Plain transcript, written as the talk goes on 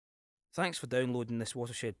Thanks for downloading this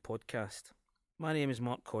Watershed podcast. My name is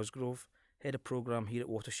Mark Cosgrove, Head of Programme here at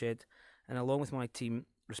Watershed, and along with my team,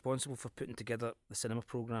 responsible for putting together the cinema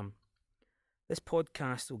programme. This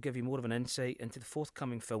podcast will give you more of an insight into the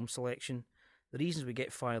forthcoming film selection, the reasons we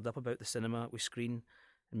get fired up about the cinema we screen,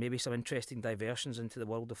 and maybe some interesting diversions into the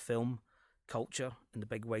world of film, culture, and the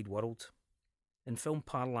big wide world. In film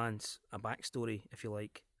parlance, a backstory, if you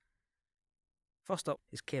like. First up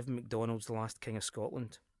is Kevin MacDonald's The Last King of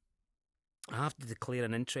Scotland. I have to declare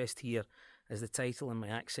an interest here, as the title and my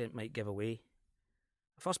accent might give away.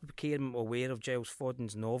 I first became aware of Giles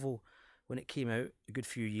Fodden's novel when it came out a good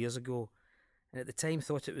few years ago, and at the time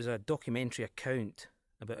thought it was a documentary account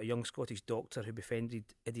about a young Scottish doctor who befriended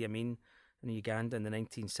Idi Amin in Uganda in the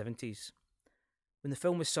 1970s. When the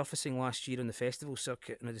film was surfacing last year on the festival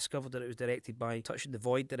circuit and I discovered that it was directed by Touching the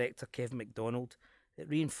Void director Kevin MacDonald, it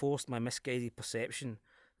reinforced my misguided perception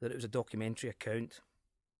that it was a documentary account.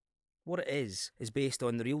 What it is based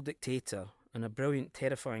on the real dictator and a brilliant,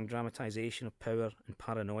 terrifying dramatisation of power and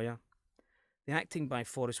paranoia. The acting by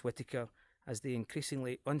Forrest Whitaker as the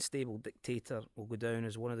increasingly unstable dictator will go down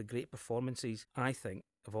as one of the great performances, I think,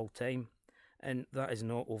 of all time. And that is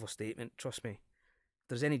no overstatement, trust me. If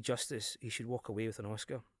there's any justice, he should walk away with an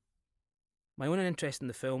Oscar. My own interest in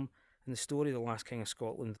the film and the story of The Last King of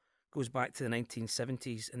Scotland goes back to the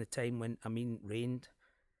 1970s and the time when Amin reigned.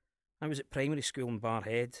 I was at primary school in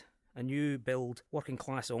Barrhead, a new build working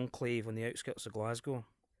class enclave on the outskirts of Glasgow.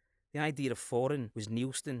 The idea of foreign was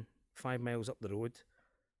Neilston, 5 miles up the road,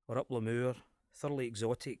 or up Lamoor, thoroughly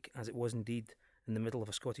exotic as it was indeed in the middle of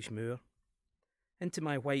a Scottish moor. Into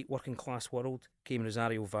my white working class world came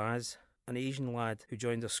Rosario Vaz, an Asian lad who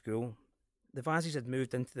joined our school. The Vazes had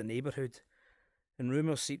moved into the neighbourhood, and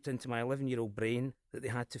rumours seeped into my 11-year-old brain that they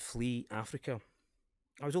had to flee Africa.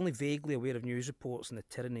 I was only vaguely aware of news reports on the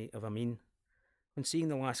tyranny of Amin. When seeing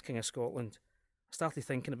The Last King of Scotland, I started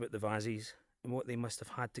thinking about the Vazes and what they must have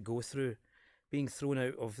had to go through, being thrown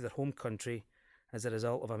out of their home country as a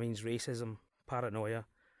result of Amin's racism, paranoia,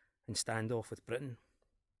 and standoff with Britain.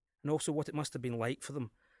 And also what it must have been like for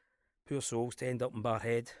them, poor souls, to end up in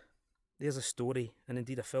Barrhead. There's a story, and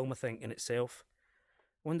indeed a film, I think, in itself.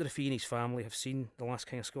 I wonder if he and his family have seen The Last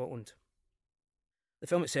King of Scotland. The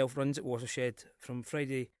film itself runs at Watershed from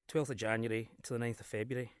Friday 12th of January to the 9th of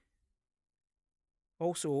February.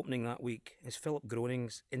 Also opening that week is Philip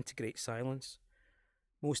Groening's Integrate Silence,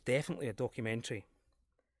 most definitely a documentary.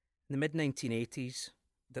 In the mid-1980s,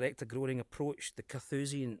 director Groening approached the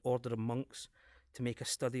Carthusian order of monks to make a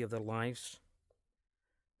study of their lives.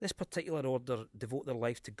 This particular order devote their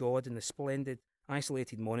life to God in the splendid,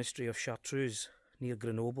 isolated monastery of Chartreuse, near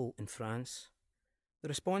Grenoble in France. The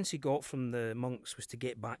response he got from the monks was to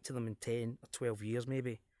get back to them in 10 or 12 years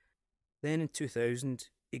maybe. Then in 2000,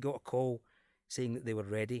 he got a call saying that they were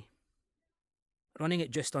ready. Running at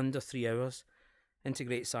just under 3 hours,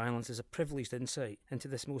 Integrate Silence is a privileged insight into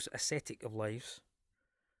this most ascetic of lives.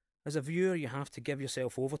 As a viewer, you have to give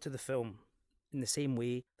yourself over to the film, in the same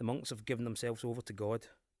way the monks have given themselves over to God.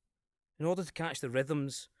 In order to catch the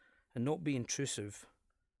rhythms and not be intrusive,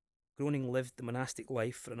 Groening lived the monastic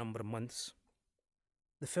life for a number of months.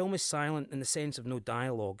 The film is silent in the sense of no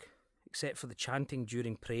dialogue, except for the chanting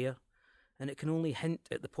during prayer, and it can only hint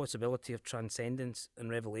at the possibility of transcendence and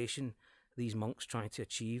revelation these monks try to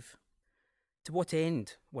achieve. To what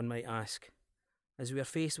end, one might ask, as we are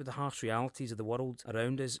faced with the harsh realities of the world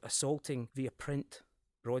around us, assaulting via print,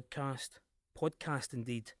 broadcast, podcast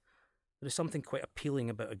indeed. There is something quite appealing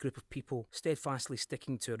about a group of people steadfastly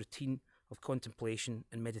sticking to a routine of contemplation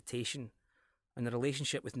and meditation, and a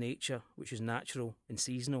relationship with nature which is natural and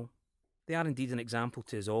seasonal. They are indeed an example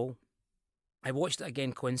to us all. I watched it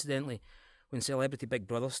again coincidentally when Celebrity Big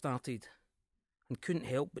Brother started, and couldn't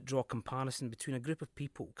help but draw a comparison between a group of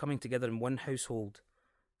people coming together in one household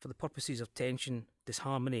for the purposes of tension,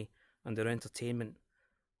 disharmony and their entertainment,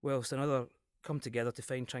 whilst another come together to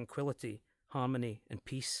find tranquility, harmony and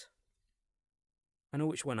peace. I know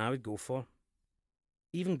which one I would go for.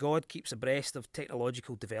 Even God keeps abreast of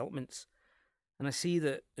technological developments, and I see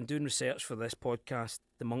that in doing research for this podcast,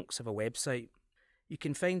 the monks have a website. You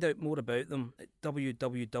can find out more about them at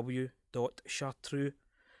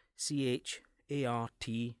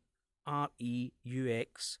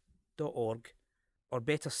www.chartreux.org, or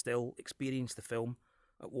better still, experience the film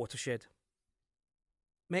at Watershed.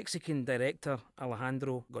 Mexican director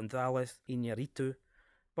Alejandro González Iñárritu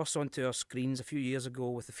burst onto our screens a few years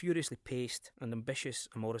ago with the furiously paced and ambitious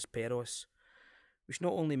Amores Perros, which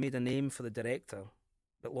not only made a name for the director,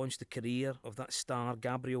 but launched the career of that star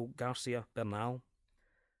Gabriel Garcia Bernal.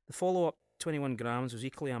 The follow-up, 21 Grams, was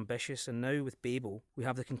equally ambitious, and now with Babel, we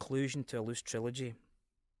have the conclusion to a loose trilogy.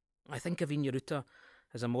 I think of Inarritu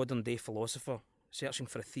as a modern day philosopher searching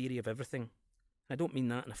for a theory of everything. I don't mean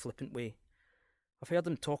that in a flippant way. I've heard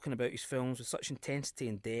him talking about his films with such intensity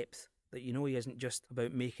and depth that you know he isn't just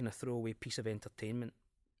about making a throwaway piece of entertainment.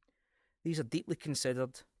 These are deeply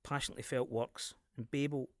considered, passionately felt works, and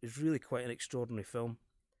Babel is really quite an extraordinary film.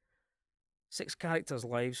 6 characters'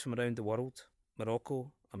 lives from around the world,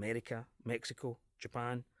 Morocco, America, Mexico,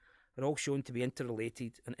 Japan, are all shown to be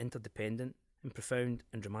interrelated and interdependent in profound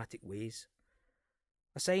and dramatic ways.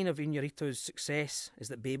 A sign of Inarritu's success is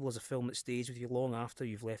that Babel is a film that stays with you long after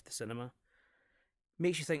you've left the cinema.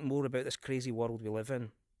 Makes you think more about this crazy world we live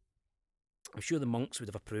in. I'm sure the monks would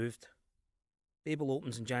have approved. Babel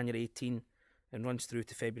opens on January 18 and runs through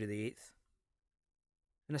to February the 8th.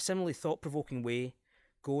 In a similarly thought-provoking way,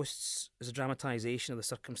 Ghosts is a dramatisation of the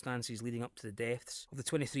circumstances leading up to the deaths of the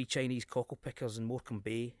 23 Chinese cockle pickers in Morecambe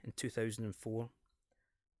Bay in 2004. A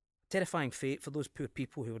terrifying fate for those poor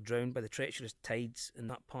people who were drowned by the treacherous tides in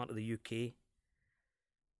that part of the UK.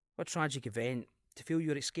 What a tragic event to feel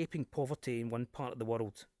you're escaping poverty in one part of the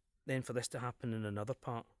world, then for this to happen in another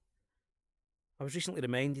part. I was recently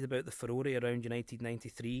reminded about the furore around United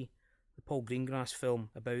 93, the Paul Greengrass film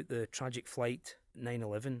about the tragic flight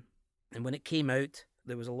 9/11, and when it came out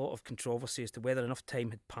there was a lot of controversy as to whether enough time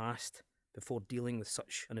had passed before dealing with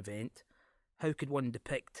such an event. How could one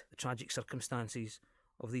depict the tragic circumstances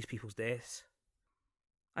of these people's deaths?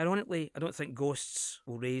 Ironically, I don't think Ghosts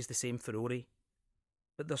will raise the same furore,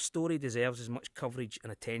 but their story deserves as much coverage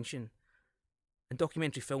and attention. And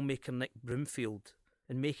documentary filmmaker Nick Broomfield,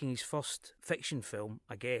 in making his first fiction film,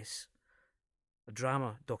 I guess, a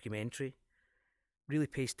drama documentary, really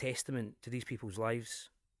pays testament to these people's lives.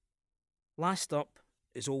 Last up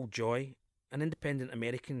is Old Joy, an independent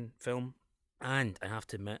American film, and, I have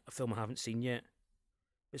to admit, a film I haven't seen yet.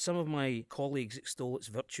 But some of my colleagues extol its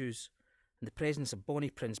virtues. In the presence of Bonnie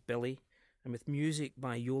Prince Billy, and with music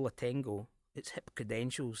by Yo La Tengo, its hip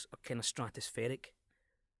credentials are kind of stratospheric.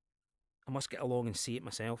 I must get along and see it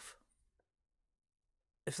myself.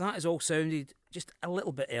 If that has all sounded just a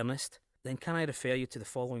little bit earnest, then can I refer you to the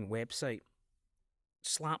following website,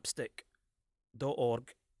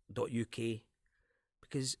 slapstick.org.uk,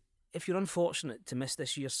 because if you're unfortunate to miss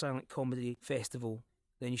this year's Silent Comedy Festival,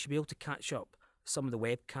 then you should be able to catch up some of the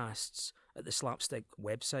webcasts at the Slapstick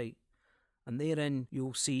website, and therein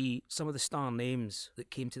you'll see some of the star names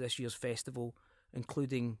that came to this year's festival,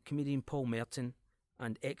 including comedian Paul Merton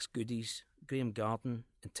and ex-goodies Graham Garden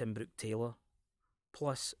and Tim Brooke-Taylor.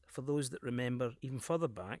 Plus, for those that remember even further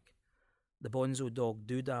back, the Bonzo Dog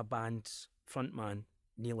Doodah Band's frontman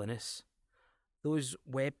Neil Innes. Those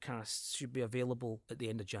webcasts should be available at the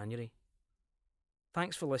end of January.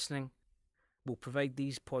 Thanks for listening. We'll provide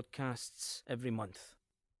these podcasts every month.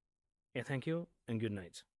 Thank you and good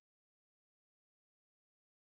night.